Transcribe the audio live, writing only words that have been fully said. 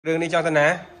Đường đi cho tên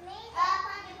nè.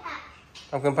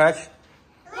 Pumpkin patch. Yeah,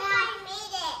 I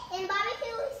made it. In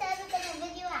barbecue, we said we're gonna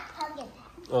video at pumpkin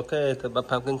patch. Okay, từ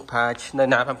pumpkin patch. Nơi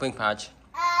nào pumpkin patch?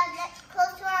 That's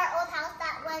close to our old house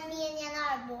that when me and Yana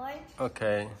are born.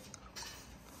 Okay.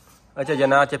 Ở chơi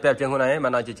Yana chơi bẹp chân hôm nay mà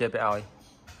nói chơi bẹp ỏi.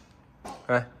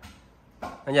 Hả?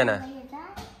 Anh Yana.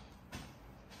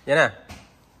 Yana.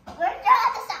 Where's your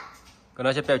other socks? Còn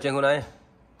nói chơi bẹp chân hôm nay.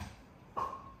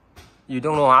 You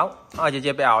don't know how? Ai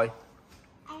chơi bẹp ỏi?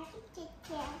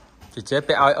 Chị chế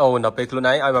bẹp ỏi ồn đọc bẹp luôn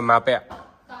ấy, ai mà bẹp.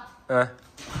 À.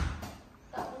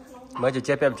 Mới chị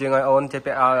chế bẹp chân ỏi ồn, chế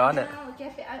bẹp ỏi đó nè.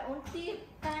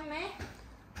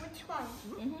 Which one?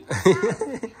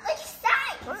 Which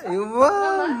side? You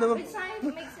won.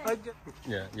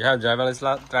 Yeah, you have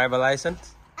driver license?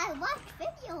 I watch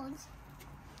videos.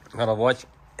 Gotta watch.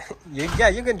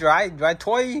 You can drive a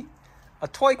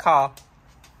toy car.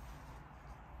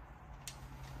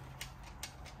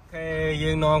 Okay,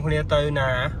 you know where to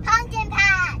nè. Pumpkin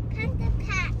patch. Pumpkin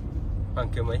patch.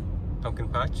 Pumpkin mấy? Pumpkin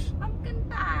patch. Pumpkin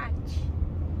patch.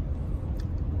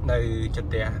 Nơi chật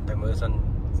tè, tại mưa sân.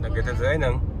 Là cái thế giới nè.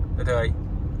 Thế thôi.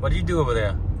 What do you do over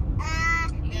there? We're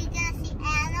gonna see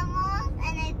animals,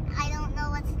 and I don't know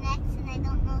what's next, and I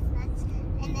don't know what's next,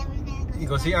 and then we're gonna go. You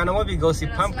go see animals, we go see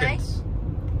pumpkins.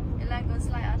 Yeah,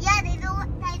 they do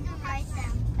like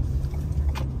them.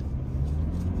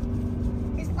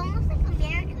 It's almost like a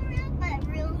merry-go-round, but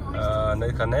real horses.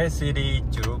 Nơi khả năng city,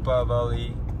 Jurupa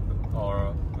Valley,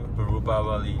 or Jurupa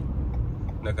Valley.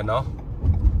 Nơi khả năng.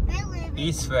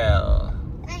 Eastvale.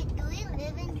 Wait, do we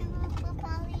live in Jurupa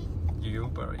Valley?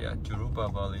 Jurupa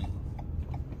Valley.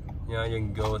 Yeah, you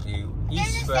can go to There's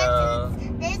Eastvale.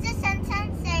 a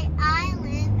sentence say, I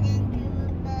live in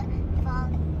Jurupa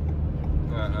Valley.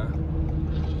 I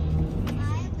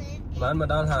live in... Bán mà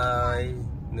đó hai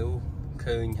nu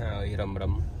khơi hai rầm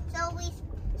rầm. So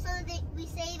we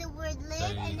say the word live,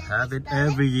 They and then have we it spell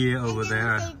every year and over then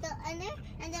there. we say the under,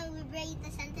 and then we break the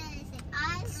sentence and say, I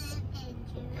live in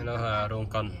Jurupa. Nó là rong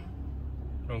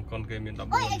con game miền Đông.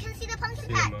 Oh, I can see the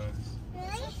pumpkin patch.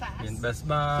 Really? In Best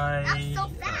Buy, That's so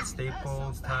fast.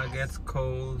 Staples, Targets,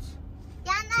 Kohl's,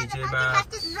 Yeah, no, the TJ pumpkin Maxx,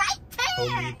 patch is right there.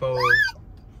 Home Depot. What?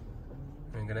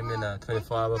 And gonna be in a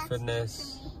 24-hour That's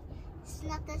fitness. It's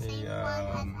not the The same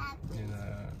one as in a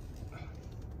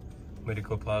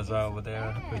medical plaza over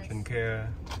there, patient care.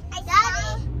 at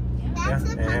Daddy, that's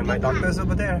the Yeah, and my pumpkin doctor's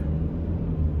over there. patch.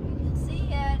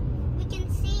 We can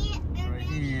see it. Right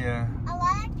here. A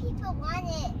lot of people want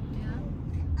it.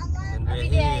 A lot And of we're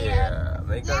here.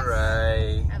 Make a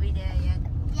right.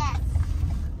 yes.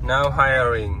 Now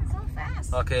hiring. So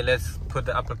fast. Okay, let's put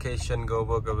the application. Go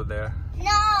work over there.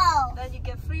 No. Then you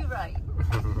get free ride.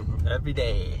 Every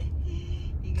day.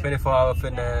 You get 24-hour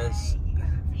fitness.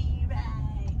 free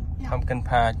ride. Pumpkin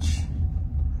patch.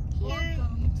 Here.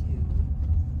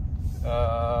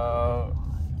 Welcome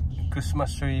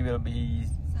Christmas tree will be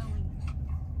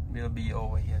to sewing.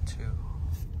 over here too.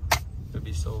 Will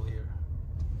be sold here.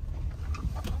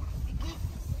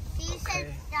 You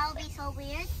said that would be so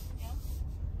weird.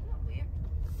 Not weird.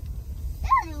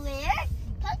 That would be weird.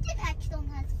 Pumpkin patch don't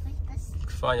have Christmas.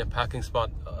 Find a parking spot.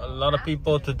 A lot of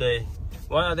people today.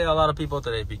 Why are there a lot of people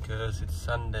today? Because it's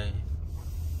Sunday.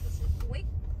 This is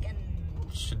weekend.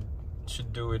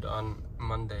 Should do it on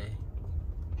Monday.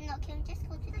 No, can we just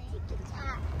go to the ticket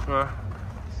app?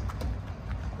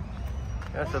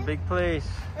 That's a big place.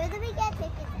 Where do we get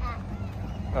tickets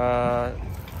at?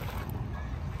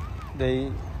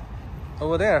 They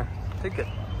over there. Ticket.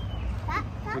 That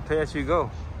You pay as you go.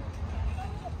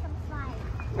 some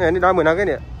flyers. Nè, đi đo 10 cái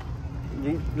nè.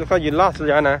 Look how you lost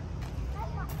rồi nè.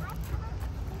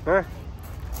 Hả?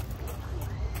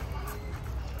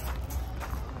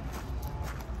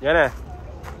 Dạ nè.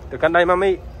 Từ cạnh đây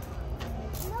mami.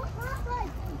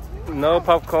 No popcorn. No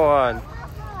popcorn. Popcorn.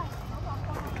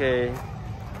 Okay.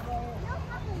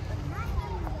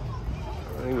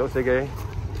 Looks okay.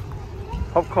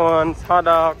 Popcorn, hot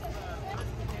dog,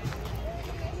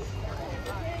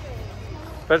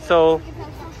 pretzel, No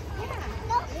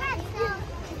pretzel.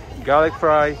 garlic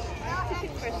fries.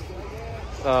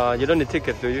 You don't need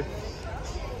tickets, do you?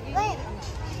 Wait.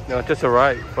 No, just a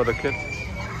ride for the kids.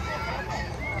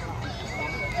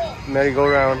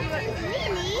 Merry-go-round. Really?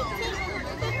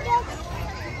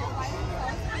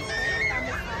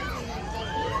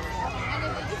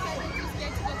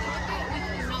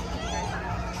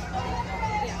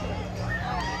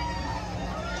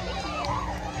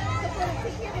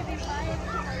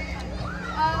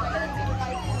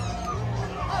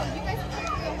 Tickets?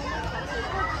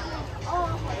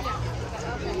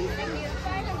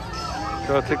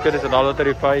 So ticket is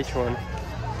 $1.35 each one.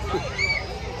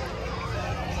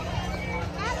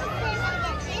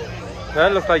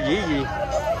 That looks like Gigi.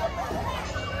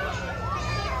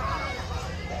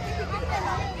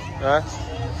 Đấy.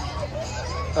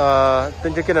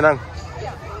 Tên chicken là năng.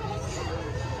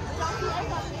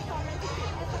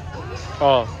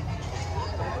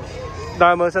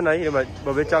 Đa mơ sân ấy nhưng mà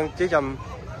bởi bên trong chiếc chầm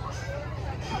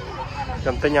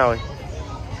tên nhau rồi.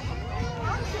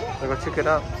 Rồi có check it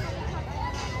out.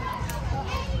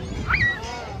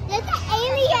 There's an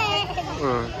alien.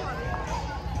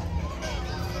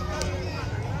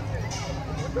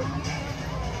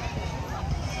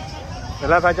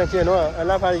 Ella phải chẳng chia nữa.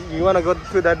 Ella phải, you wanna go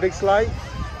to that big slide?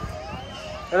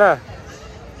 Ella.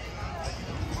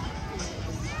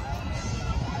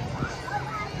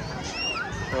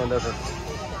 Oh, that's it.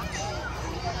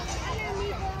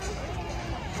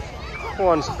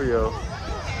 One's for you.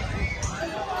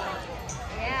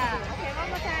 Yeah. Okay, one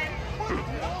more time.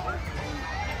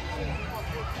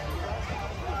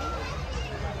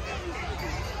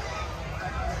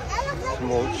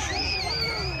 Smooch.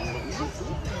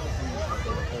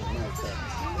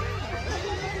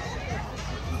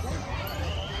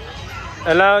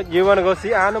 Ella, you wanna go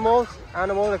see animals?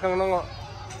 Animals là không nó.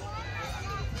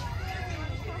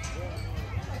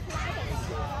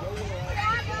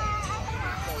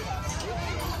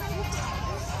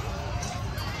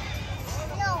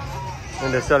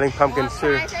 And they're selling pumpkins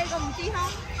too.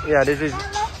 Yeah, this is.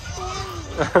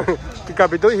 Cái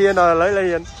cặp bị túi hiền rồi lấy lấy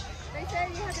hiền. They said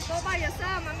you have to go by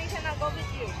yourself. Mommy cannot go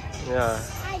with you. Yeah.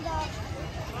 I don't.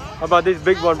 How about this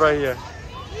big one right here?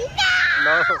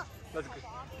 No. No.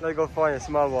 Let's go find a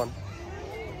small one.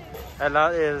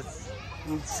 Ella is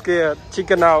scared.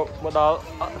 Chicken out. But all.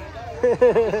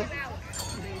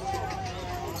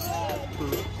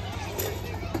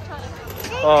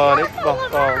 Oh, this bọc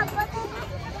còn.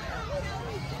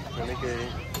 Cái kia.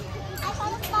 I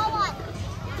found a small one.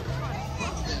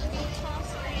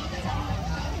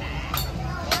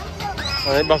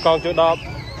 Đấy, bọc con chỗ đó.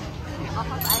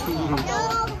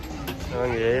 No.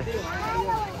 Vậy.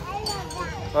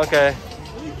 Okay.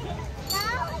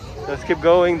 Let's keep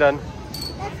going then.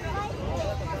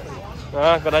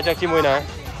 Còn đã chắc chim mùi nè.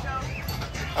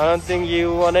 I don't think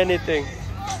you want anything.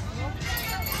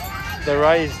 The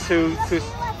ride is too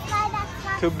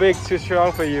big, too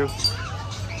strong for you.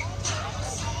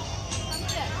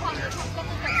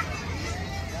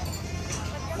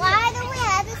 Why do we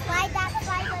have to slide that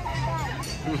slide like that?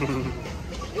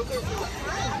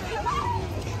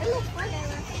 It looks fun.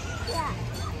 Yeah.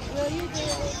 Will you do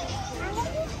it?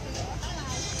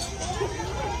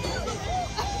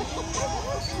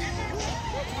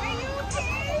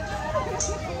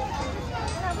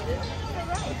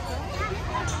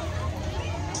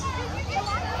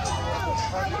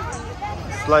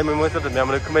 Slide mới sẽ được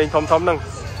làm được mình thom năng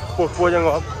cua cho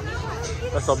ngọt.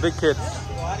 That's so big kids.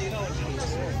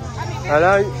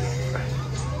 Đây.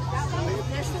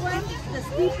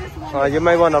 You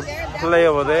may want to play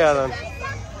over there then.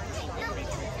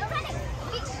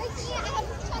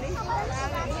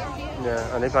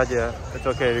 Yeah, and if I do, it's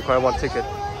okay. Require one ticket.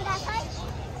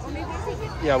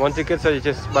 Yeah, one ticket. So you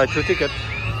just buy 2 tickets.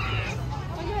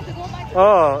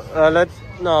 Oh, let's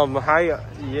no higher.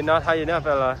 You're not high enough,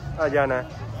 Ella. Yana.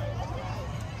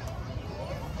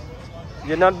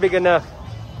 You're not big enough.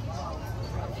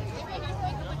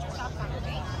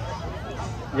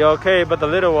 You're okay, but the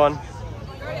little one.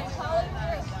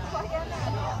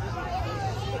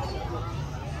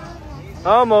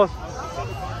 Almost.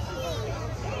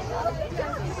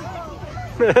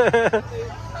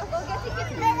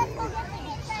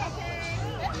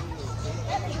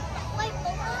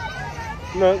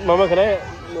 No, Mama, can I?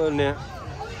 No, no.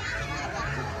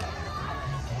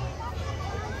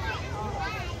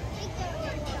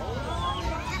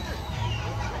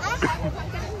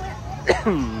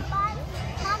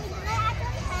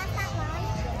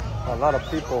 A lot of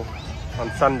people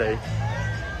on Sunday.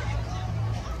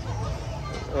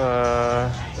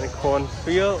 The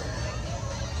cornfield.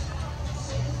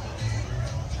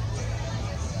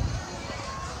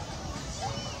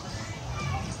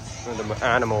 And the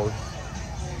animals.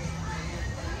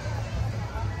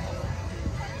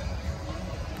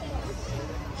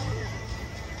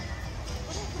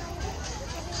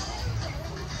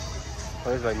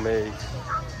 Oh, it's like maze.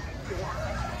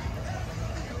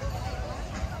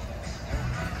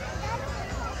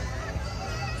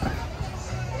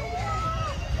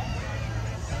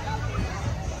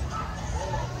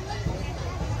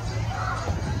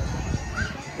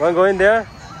 You want to go in there?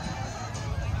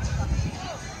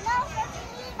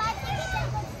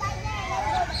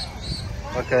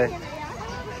 Okay.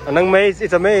 And then maze,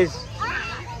 it's a maze.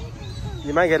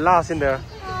 You might get lost in there.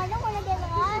 I don't want to get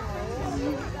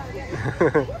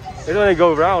lost. It's only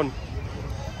go round.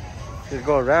 Just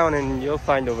go around and you'll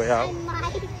find the way out. I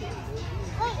might. Wait,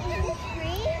 is this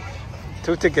free?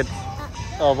 2 tickets.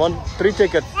 Oh, 3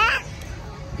 tickets. Ah!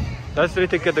 That's 3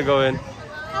 tickets to go in. I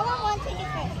want 1 ticket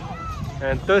first.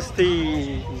 And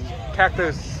thirsty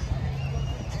cactus.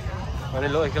 Mana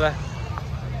look ke lah?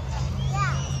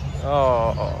 Yeah.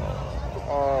 Oh.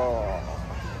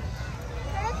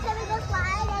 First, can we go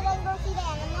slide and then go see the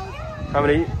animals? How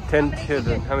many? 10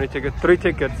 children. How many tickets? 3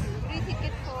 tickets. 3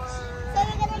 tickets for. So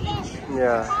we're gonna get.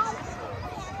 Yeah.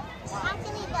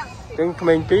 Actually, no. Tiếng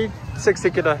mình tí 6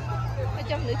 tickets rồi. Ở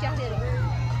trong nữ trang liền.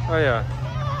 Oh yeah.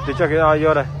 Đi cho cái ai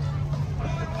vô đây.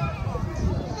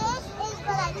 This is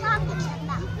for like talking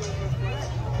about.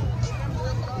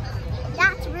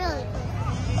 That's really cool.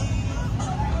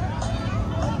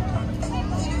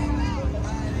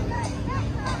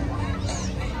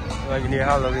 Like near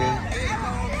Halloween.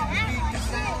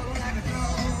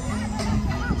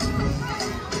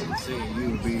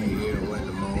 You'll be here when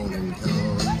the morning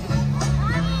comes.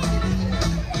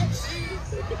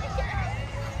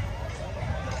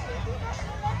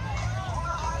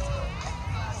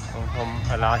 Không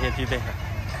phải là hiện chi đây.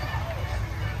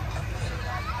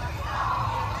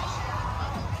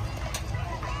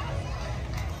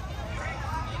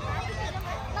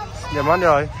 Giờ món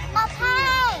rồi.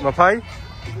 Mà thấy.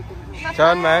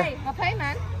 Trơn mà. Mà thấy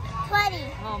mà. 20.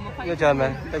 Mà thấy. Cái trơn mà.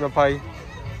 Đây mà thấy.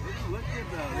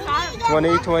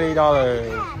 $20.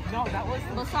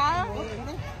 Một xó.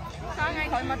 Xó ngay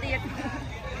khỏi mà tiền.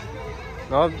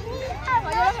 Nó.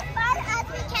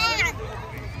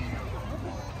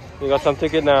 You got some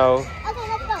ticket now. Okay,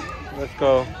 let's go. Let's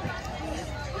go.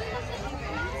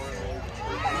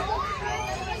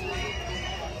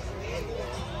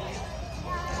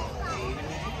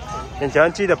 Nhìn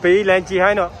chân chi tập phí lên chi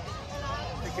hay nữa.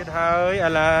 Ticket hơi à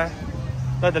là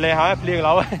tôi tự lấy hỏi liền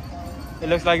lâu. It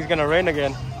looks like it's gonna rain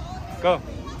again. Go.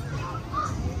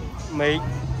 Mấy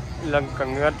lần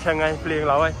cần ngất chân ngay liền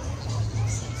lâu ấy.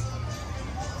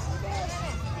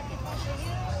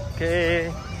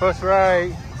 Okay, first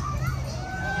right.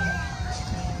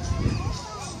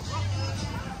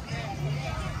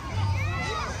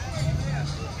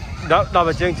 Đó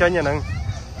là chân chân nhà nè.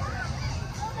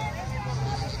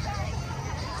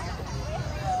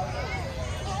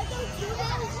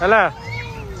 Ella.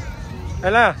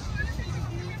 Ella.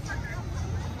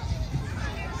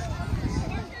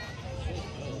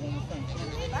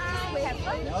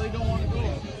 No, you don't want to go.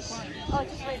 Oh,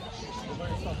 just wait.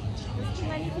 There's too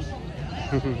many people.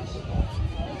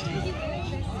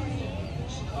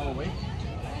 Oh, wait.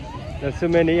 There's so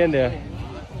many in there.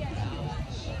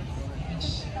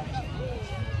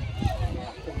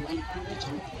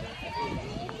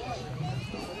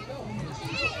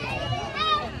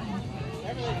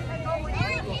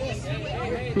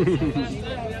 This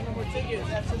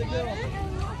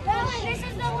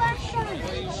is the last one.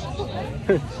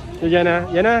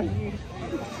 Yana.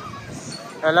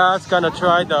 Ella's gonna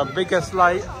try the biggest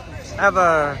slide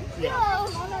ever.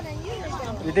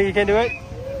 You think you can do it?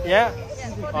 Yeah?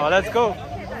 Oh, let's go.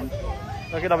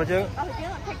 Okay, double check.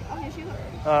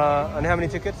 And how many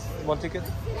tickets? 1 ticket?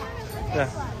 Yeah.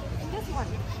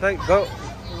 Take, go.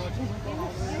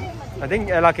 I think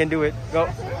Ella can do it. Go.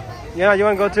 Yeah, you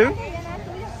want to go too?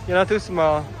 You're not too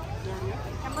small.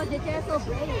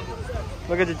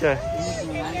 Look at the chair.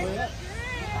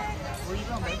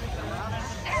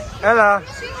 Ella.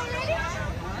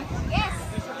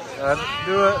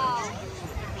 Do it.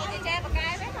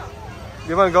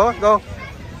 You want to go? Go.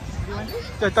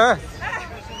 Chơi tới.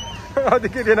 Đi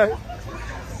kia đi này.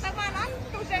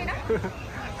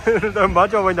 Tôi mở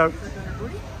cho mình được.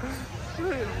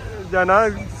 Giờ nó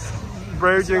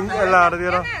brave chừng Ella rồi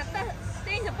đi đâu.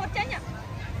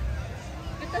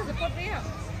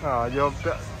 Vô.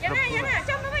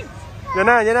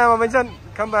 Yana, mà mình xin.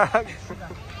 Come back.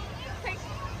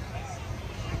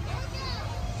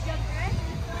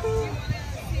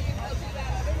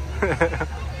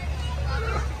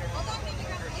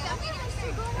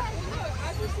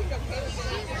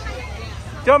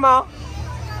 Come on.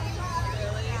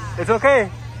 It's okay.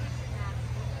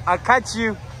 I'll catch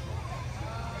you.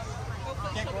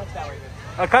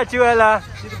 I'll catch you, Ella.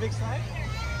 See the big slide?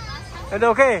 It's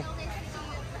okay.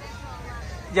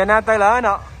 Yana tay lỡ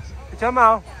nọ. Chấm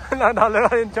không? Là đỏ lửa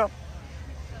lên cho.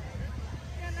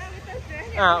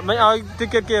 À, mấy ơi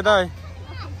ticket kia thôi.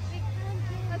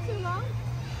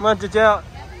 Mà chị chơi.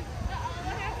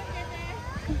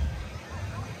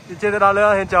 Chị chơi đỏ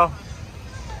lửa lên cho.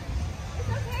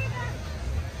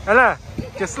 Ella,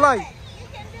 just slide.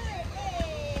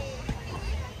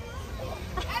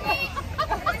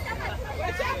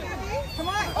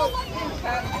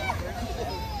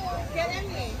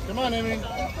 Come on, Emmy.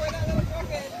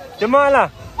 Jamala.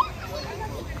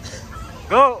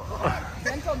 Go.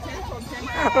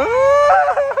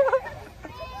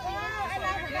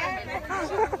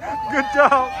 Good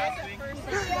job.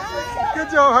 Good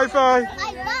job. High five. I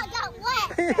got wet.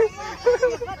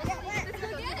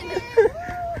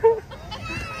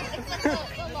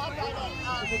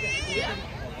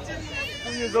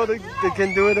 You know they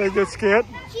can do it. Are you scared?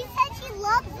 She said she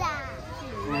loves that.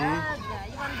 You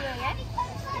want to do it yet?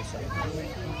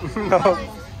 No.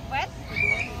 Wet?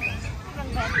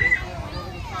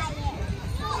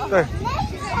 Đây.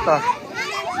 Ta.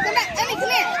 Come back, Emmy, come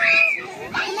here.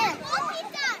 Come here.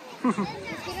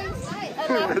 Get inside. I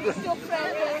love your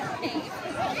friend.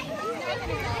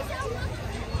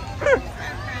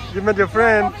 You met your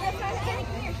friend. Go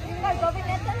with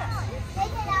that.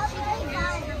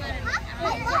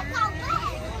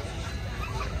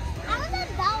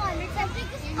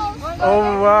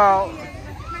 Oh wow. You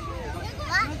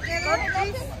want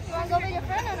to go with your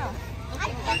friend or no?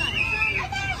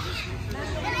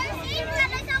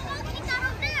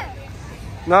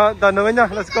 No, đợi nữa nha.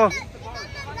 Let's go.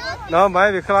 No,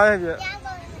 bye. Bị khai.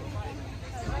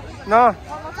 No.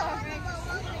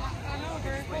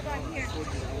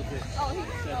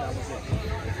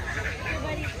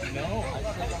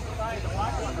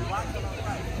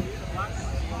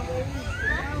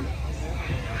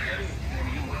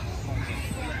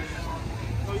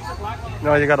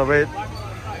 No, you gotta wait.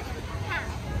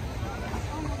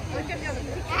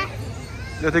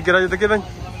 You take it anh.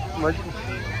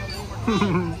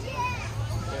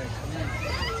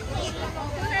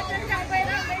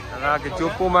 Là cái chú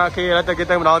Puma kia là cái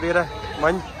tên đó đi đây.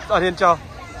 Mình ở thiên cho.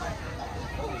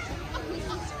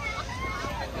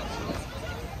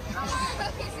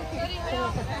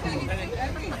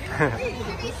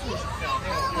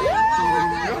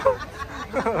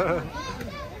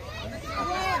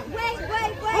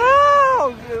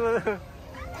 Wow!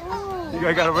 You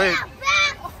guys gotta wait.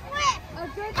 A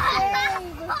good save.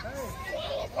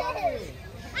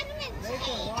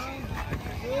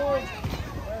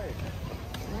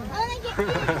 You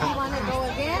want to go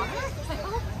again?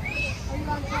 Or you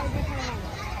want to try a different one?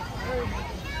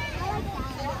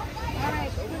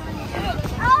 Alright.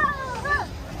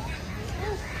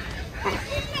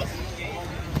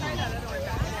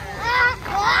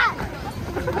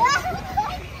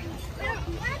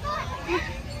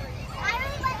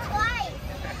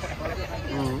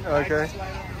 Okay.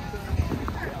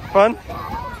 Fun?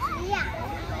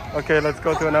 Yeah. Okay, let's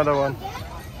go to another one.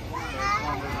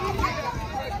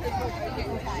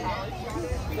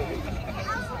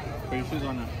 Put your shoes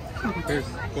on now. Here,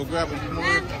 go grab it. Can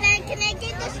I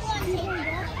get this one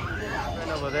here?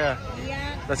 Over there.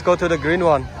 Yeah. Let's go to the green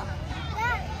one.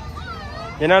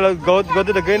 You know, go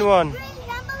to the green one. Green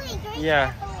jumbly, green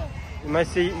Yeah. jumbly. You might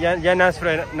see Yana's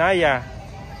friend Naya.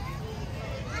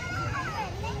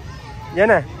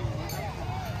 Yana,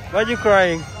 why are you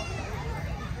crying?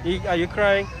 Are you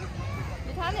crying?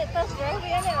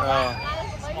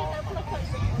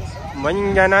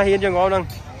 Mình Yana hiên cho ngon không?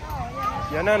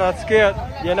 Yana not scared.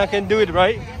 Yana can do it,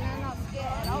 right? Okay,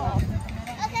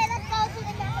 let's go to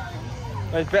the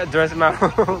jumbly. Let's better dress him out.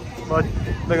 But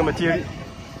look at material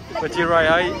right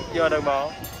ấy, do đồng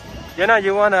bào. Yana,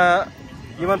 you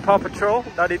want Paw Patrol?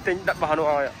 Daddy think that bảo nó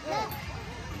rồi ạ.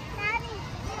 Daddy,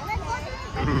 let's go to the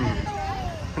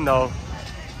No,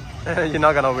 you're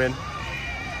not gonna win.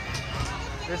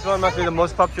 This one must be the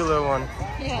most popular one.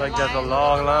 Yeah, Like there's a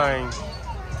long line,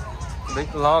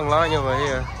 big long line over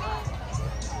here.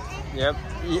 Yep.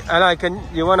 And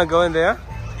you wanna go in there?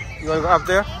 You wanna go up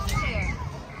there?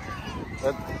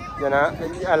 But you know,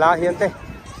 Ella here,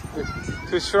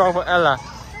 too strong for Ella.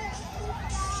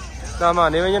 Come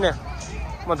on, even you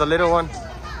want the little one?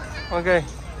 Okay.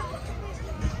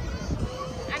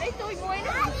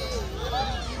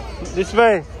 This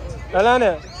way.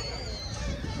 Alana.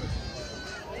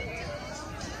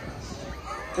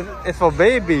 It's for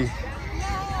baby.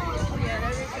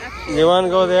 You want to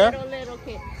go there? Little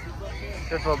kid.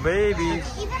 It's for babies.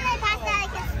 Even my pasta, I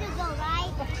can still go,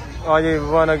 right? Or you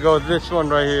want to go this one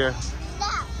right here?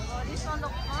 Yeah. This one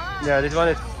looks fun. Yeah, this one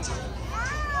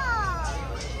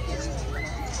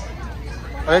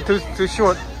is too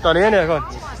short. Tao đến này con.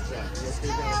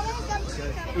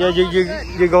 Yeah,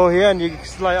 you go here and you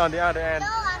slide on the other end. No,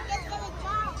 I'm just gonna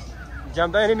jump.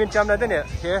 Jump there, mean jump there,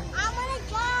 here. I wanna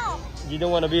jump. You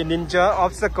don't want to be a ninja.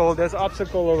 Obstacle. There's an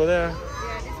obstacle over there. Yeah,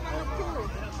 this one looks cool.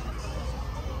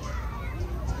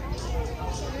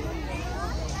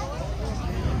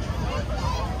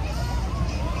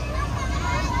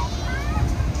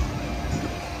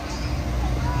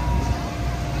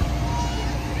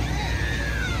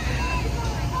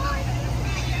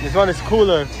 This one is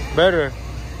cooler, better.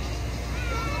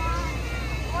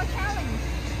 More challenge.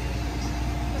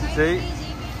 See?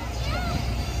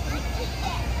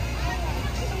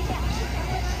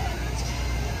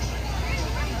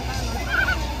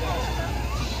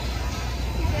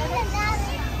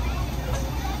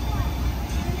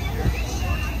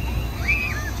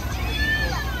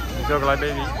 Joke like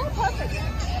baby. Oh, perfect.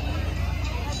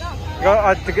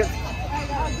 Go to get.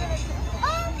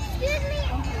 Oh, excuse me.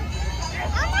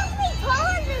 I'm actually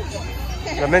taller than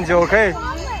you. That means you're okay.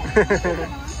 I'm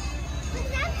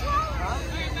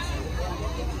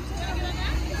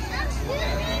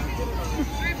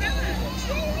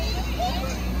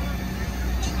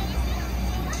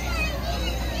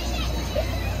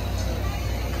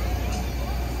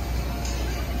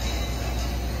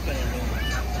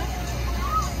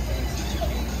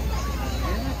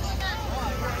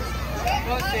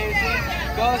Go, Sissy.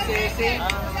 Go, Sissy.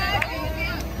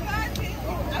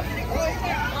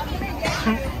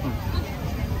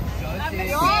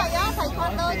 Thầy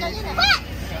con tôi cho với này.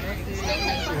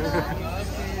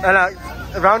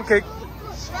 And round kick,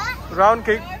 round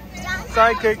kick,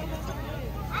 side kick.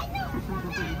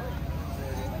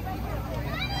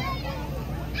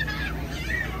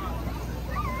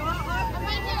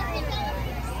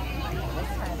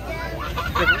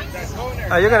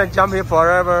 Are you gonna jump here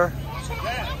forever?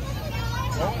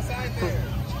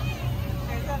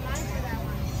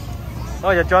 Oh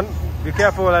yeah, John, be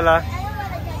careful, Lala.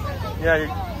 Yeah,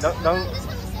 don't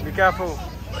be careful.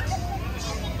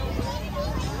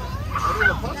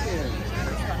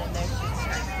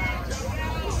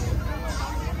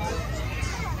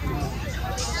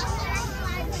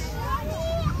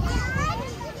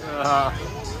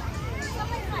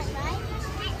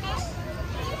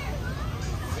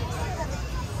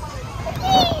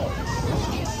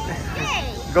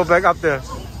 Go back up there.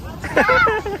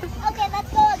 Okay,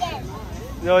 let's go again.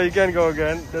 No, you can't go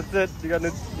again. That's it. You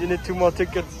need 2 more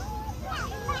tickets.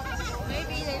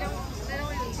 Maybe they don't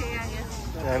really care, I guess.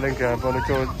 Yeah, I think for the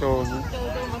show.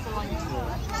 must want.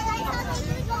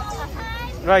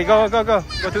 Right, go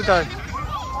 2 times.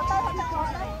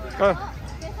 Go.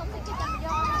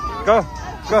 Go.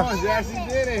 Come on, Jackson,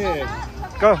 get ahead.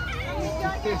 Go.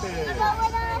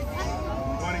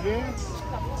 Going again?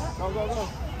 Go.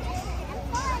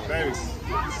 Baby,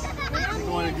 we're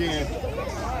going again.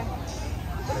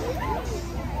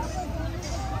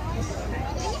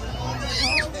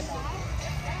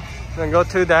 Then go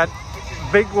to that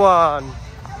big one.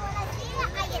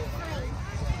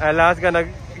 And last gonna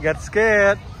get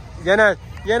scared. Yana,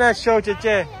 show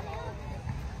Cheche.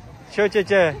 Show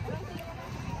Cheche.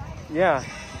 Yeah,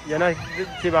 Yana,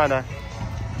 Tibana.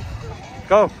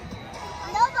 Go.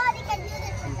 Nobody can do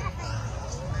this.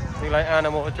 Thì lại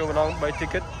animal cho nó 3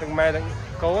 ticket từng mai từng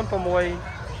con for môi.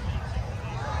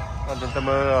 On the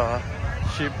summer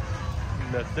sheep.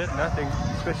 That's it, nothing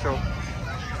special.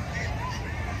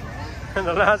 And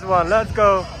the last one, let's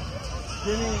go.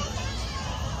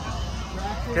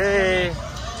 Okay.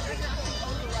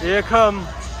 Here come.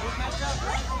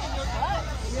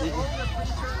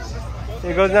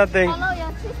 Here goes nothing. Follow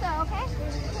your sister, okay?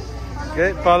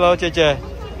 Good, follow Cheche.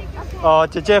 Oh,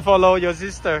 Cheche follow your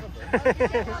sister.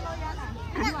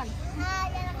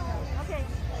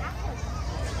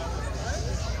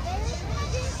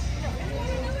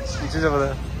 She's over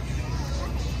there.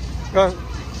 Go.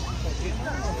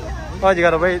 Oh, you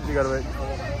gotta wait.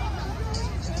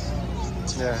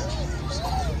 Yeah.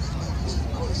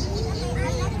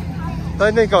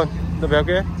 Tới đây còn, the bell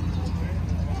kia.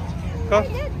 Go.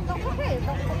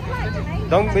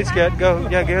 Don't be scared. Go.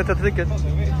 Yeah, give her the ticket.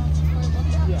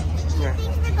 Yeah.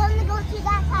 We're going to go to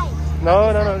that side.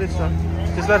 No, this one.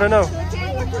 Just let her know.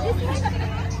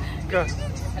 Go.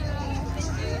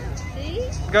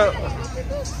 Go.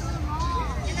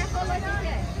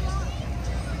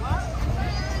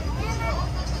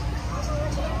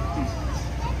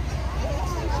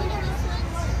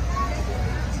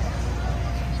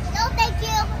 No, thank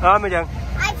you. Mày dần.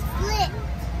 I split.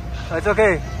 It's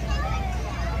okay.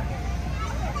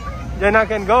 Yana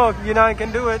can go. Yana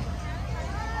can do it.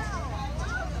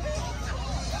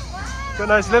 Chỗ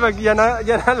này slip like Yana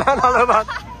land all about.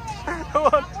 Come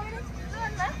on.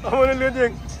 Không muốn lướt gì.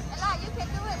 It's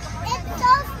so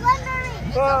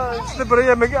slippery.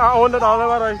 Slippery mình ôn nó all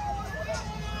about rồi.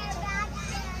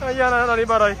 Yana nó đi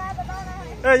vào rồi.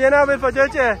 Hey, Yana bên phải chơi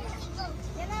chè.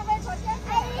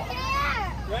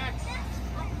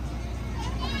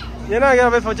 Yana ra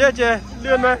bên phải chơi chè.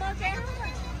 Lươn mày.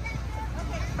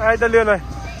 Ai ta lươn này.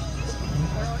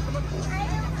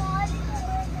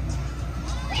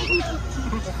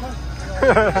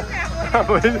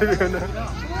 Mới lươn này.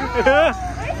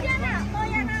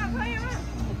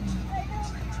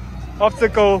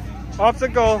 Obstacle.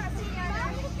 Obstacle.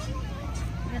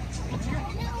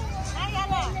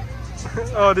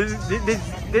 Oh, this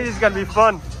is gonna be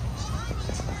fun.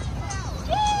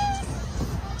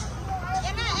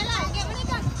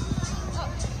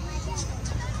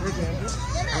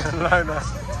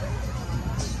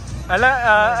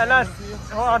 Ella,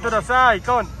 hold on to the side.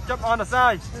 Go on, jump on the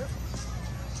side.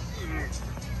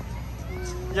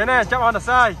 Yana, jump on the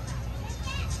side.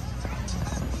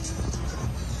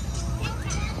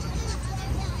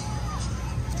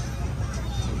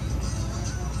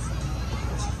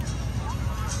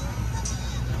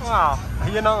 Wow,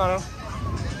 you know.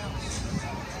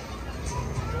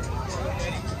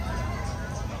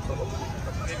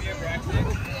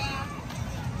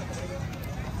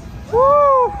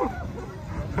 Woo!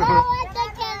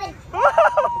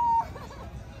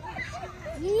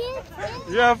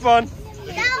 You have fun.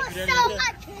 That was so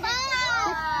much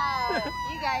fun.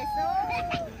 You guys know.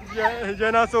 Yeah,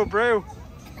 you're not so brave.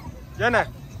 Yana.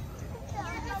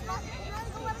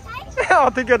 I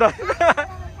think it.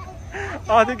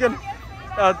 I think it.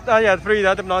 Yeah, 3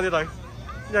 đã tập nói đi rồi.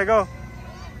 Yeah, go.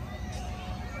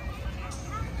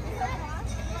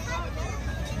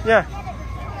 Yeah.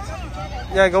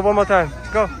 Yeah, go one more time.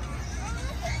 Go.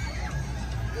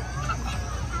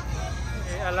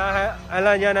 Okay, Ella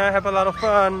and Yana have a lot of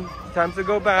fun. Time to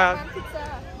go back.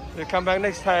 We'll come back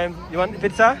next time. You want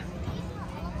pizza?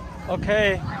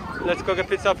 Okay, let's go get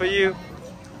pizza for you.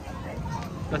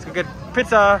 Let's go get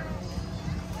pizza.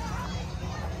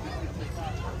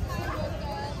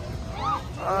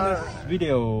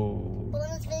 Video.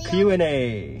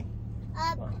 Q&A.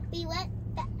 We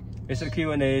went back. It's a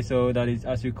Q&A, so that is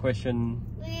ask you question.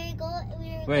 We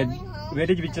were Wait, going home. where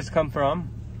did we just come from?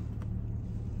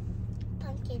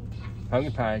 Pumpkin patch.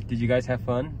 Pumpkin patch. Did you guys have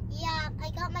fun? Yeah,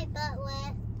 I got my butt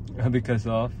wet. Because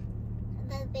of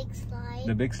The big slide.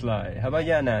 the big slide. How about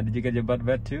Yana? Did you get your butt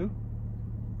wet too?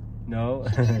 No.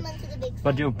 She went to the big slide.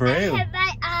 But you're brave. I had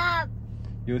my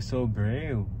You're so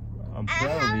brave. I'm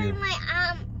proud of you.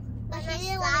 But she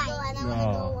didn't want to go, and I want to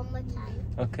go one more time.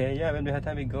 Okay, yeah, when we have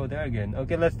time we go there again.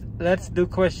 Okay, let's do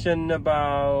question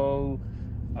about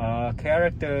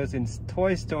characters in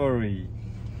Toy Story.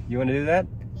 You want to do that?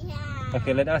 Yeah.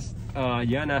 Okay, let us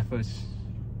Yana first.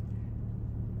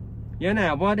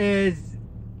 Yana, what is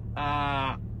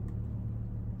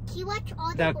She watched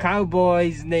all the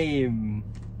cowboy's name?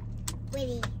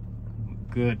 Witty.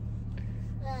 Good.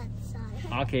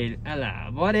 Sorry. Okay, Ella,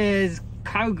 what is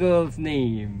cowgirl's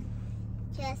name?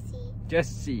 Jessie.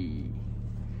 Jessie.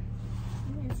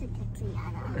 I'm gonna say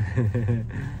Yana.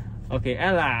 Okay,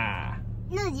 Ella.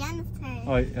 No, Yana's turn.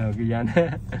 Oh, okay,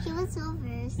 Yana. She was so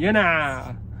first.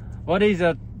 Yana, what is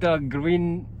the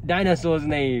green dinosaur's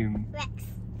name? Rex.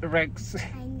 Rex.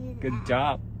 I knew Good that.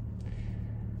 job.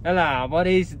 Ella, what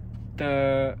is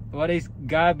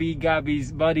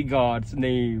Gabby's bodyguard's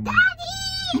name? Daddy!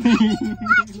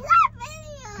 Watch that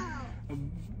video!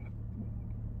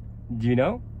 Do you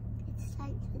know? It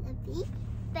starts with a B.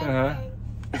 Uh-huh.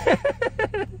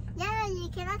 Yeah, you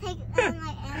cannot take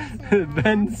my answer.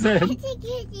 Benson. I think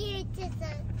you just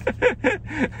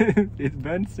It's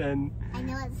Benson. I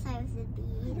know it starts with B.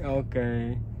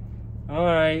 Okay.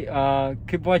 Alright,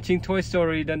 keep watching Toy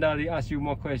Story, then I'll ask you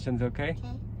more questions, okay?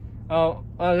 Okay. Oh,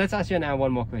 let's ask Yana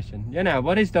one more question. Yana,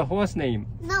 what is the horse name?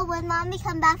 No, when mommy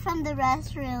come back from the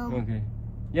restroom. Okay.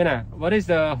 Yana, what is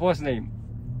the horse name?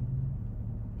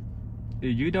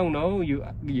 If you don't know, you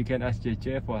can ask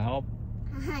JJ for help.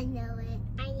 I know it.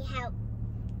 I need help.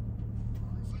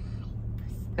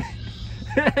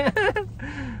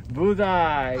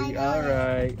 Bullseye. I know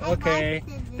Alright. it. I Okay. watched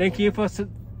the video. Thank you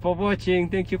for watching.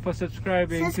 Thank you for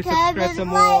subscribing. Subscribe to subscribe and some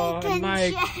more like and and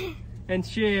like share. and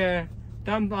share.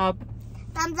 Thumbs up.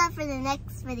 Thumbs up for the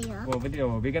next video. For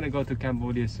video. We're gonna go to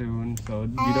Cambodia soon, so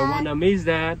you don't wanna miss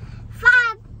that.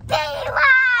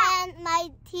 And my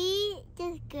teeth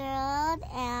is curled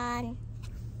and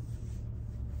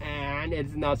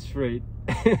it's not straight.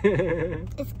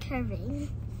 it's curving.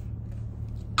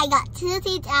 I got 2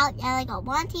 teeth out and I got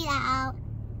 1 teeth out.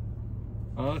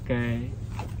 Okay.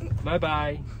 Bye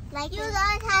bye. Like, you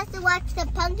guys have to watch the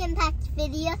pumpkin patch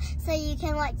video so you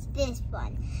can watch this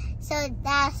one. So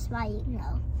that's why you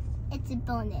know. It's a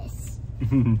bonus.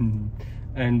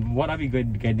 And what are we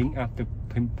getting after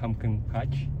pumpkin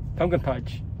patch? Pumpkin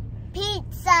patch.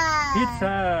 Pizza!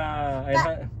 Pizza!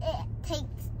 But it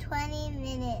takes 20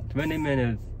 minutes. 20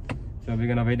 minutes. So we're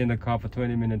gonna wait in the car for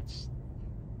 20 minutes.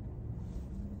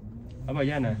 How about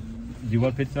Yana? Do you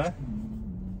want pizza?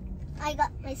 I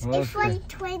got this. Okay. It's like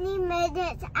 20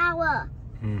 minutes hour.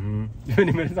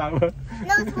 20 minutes hour.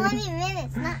 No, 20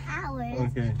 minutes, not hours.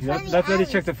 Okay. 20 Let's let me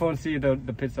hours. check the phone. See the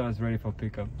pizza is ready for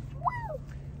pickup.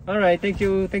 All right. Thank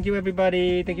you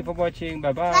everybody. Thank you for watching.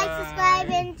 Bye bye. Like, subscribe,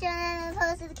 and turn on the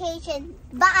post notification.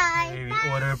 Bye. Okay, we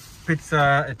Bye. order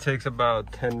pizza. It takes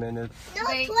about 10 minutes. No,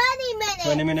 Wait. 20 minutes.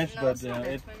 20 minutes, No, but it's not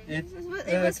that funny. it's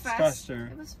It was fast. faster.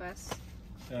 It was fast.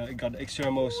 It got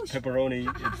extra most pepperoni.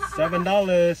 It's $7.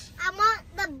 I want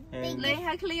the big. Lấy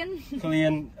hai clean.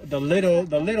 Korean, the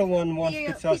little one wants Yeah,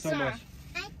 pizza so pizza. much.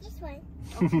 I like this one.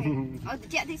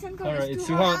 Dạ thì sân Alright, it's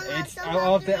too hot. It's out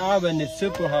of the oven. It's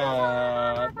super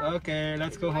hot. Okay,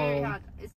 let's go Very home. hot.